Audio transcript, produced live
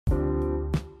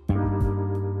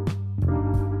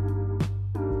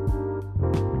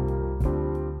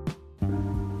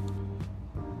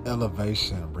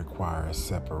Elevation requires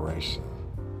separation.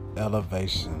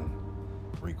 Elevation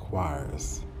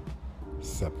requires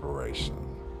separation.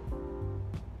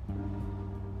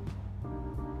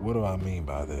 What do I mean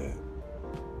by that?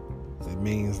 It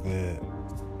means that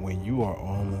when you are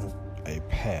on a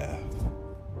path,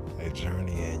 a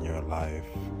journey in your life,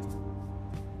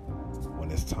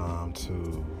 when it's time to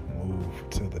move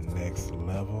to the next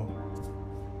level,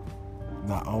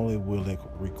 not only will it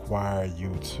require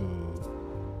you to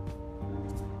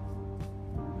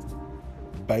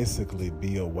basically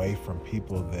be away from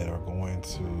people that are going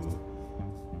to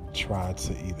try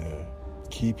to either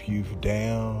keep you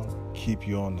down, keep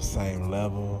you on the same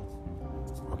level,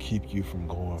 or keep you from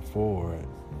going forward.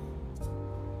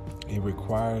 It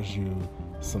requires you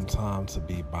some time to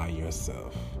be by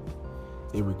yourself.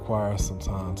 It requires some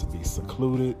time to be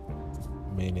secluded,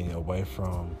 meaning away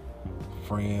from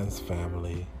friends,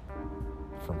 family,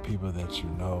 from people that you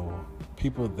know,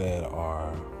 people that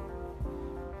are,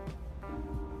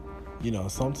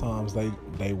 sometimes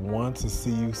they want to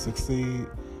see you succeed,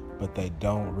 but they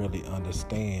don't really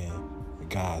understand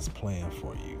God's plan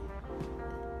for you.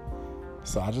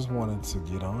 So I just wanted to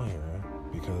get on here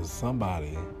because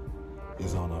somebody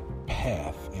is on a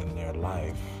path in their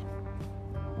life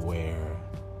where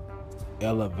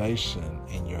elevation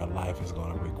in your life is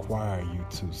going to require you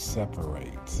to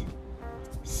separate.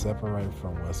 Separate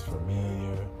from what's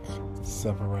familiar,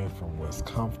 separate from what's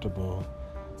comfortable,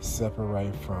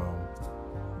 separate from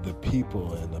the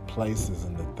people and the places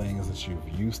and the things that you're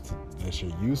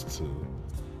used to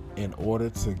in order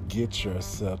to get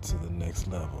yourself to the next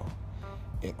level.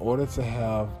 In order to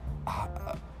have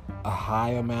a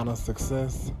high amount of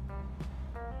success,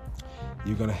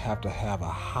 you're going to have a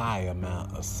high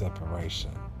amount of separation.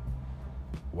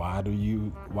 Why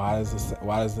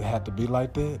does it have to be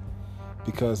like that?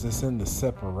 Because it's in the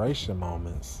separation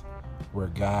moments where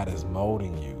God is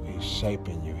molding you, He's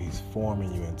shaping you, He's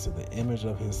forming you into the image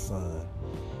of His Son,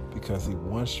 because He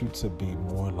wants you to be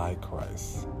more like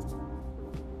Christ.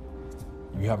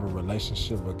 You have a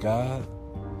relationship with God.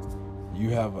 You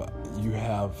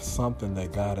have something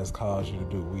that God has called you to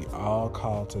do. We all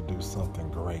called to do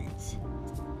something great.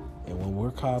 And when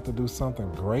we're called to do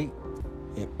something great,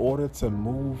 in order to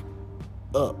move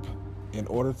up, in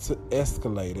order to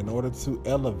escalate, in order to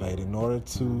elevate, in order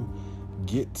to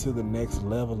get to the next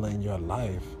level in your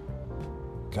life,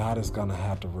 God is going to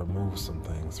have to remove some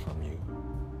things from you.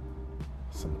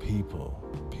 Some people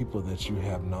that you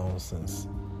have known since,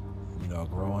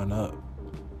 growing up.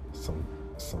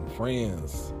 Some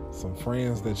friends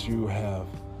that you have,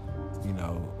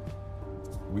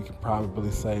 we can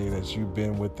probably say that you've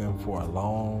been with them for a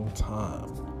long time.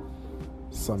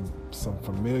 Some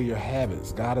familiar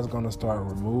habits. God is going to start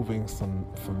removing some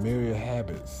familiar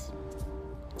habits.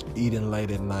 Eating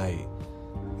late at night,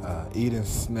 eating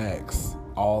snacks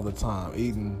all the time,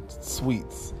 eating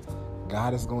sweets.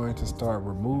 God is going to start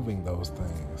removing those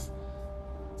things.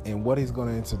 And what He's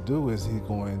going to do is He's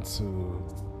going to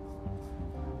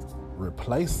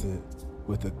replace it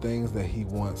with the things that He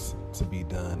wants to be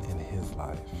done in His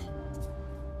life.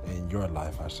 In your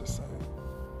life, I should say.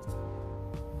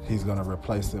 He's going to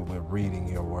replace it with reading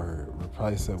your word.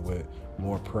 Replace it with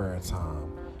more prayer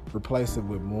time. Replace it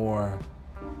with more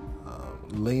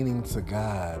leaning to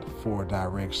God for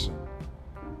direction.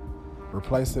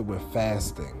 Replace it with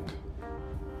fasting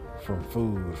from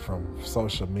food, from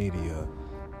social media.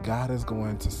 God is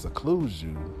going to seclude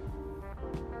you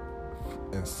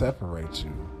and separate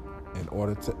you in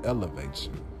order to elevate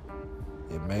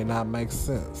you. It may not make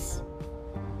sense,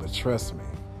 but trust me,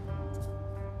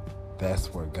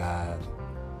 that's where God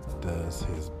does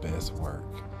His best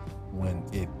work. When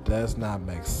it does not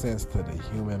make sense to the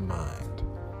human mind,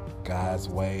 God's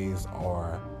ways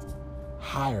are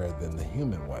higher than the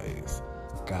human ways.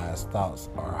 God's thoughts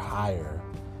are higher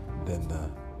than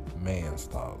the man's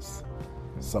thoughts.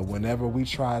 So whenever we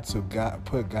try to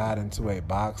put God into a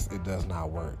box, it does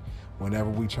not work. Whenever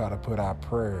we try to put our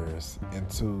prayers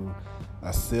into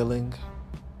a ceiling,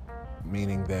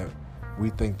 meaning that we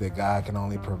think that God can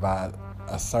only provide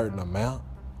a certain amount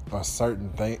or a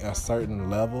certain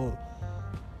level,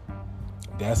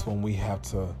 that's when we have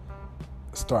to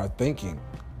start thinking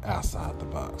outside the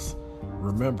box.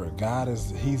 Remember,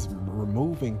 He's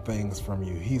removing things from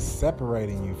you. He's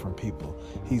separating you from people.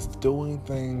 He's doing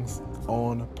things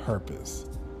on purpose.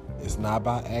 It's not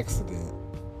by accident.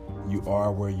 You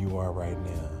are where you are right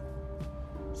now.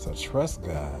 So trust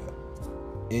God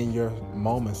in your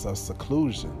moments of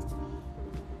seclusion,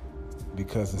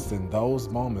 because it's in those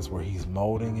moments where He's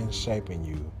molding and shaping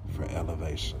you for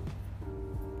elevation.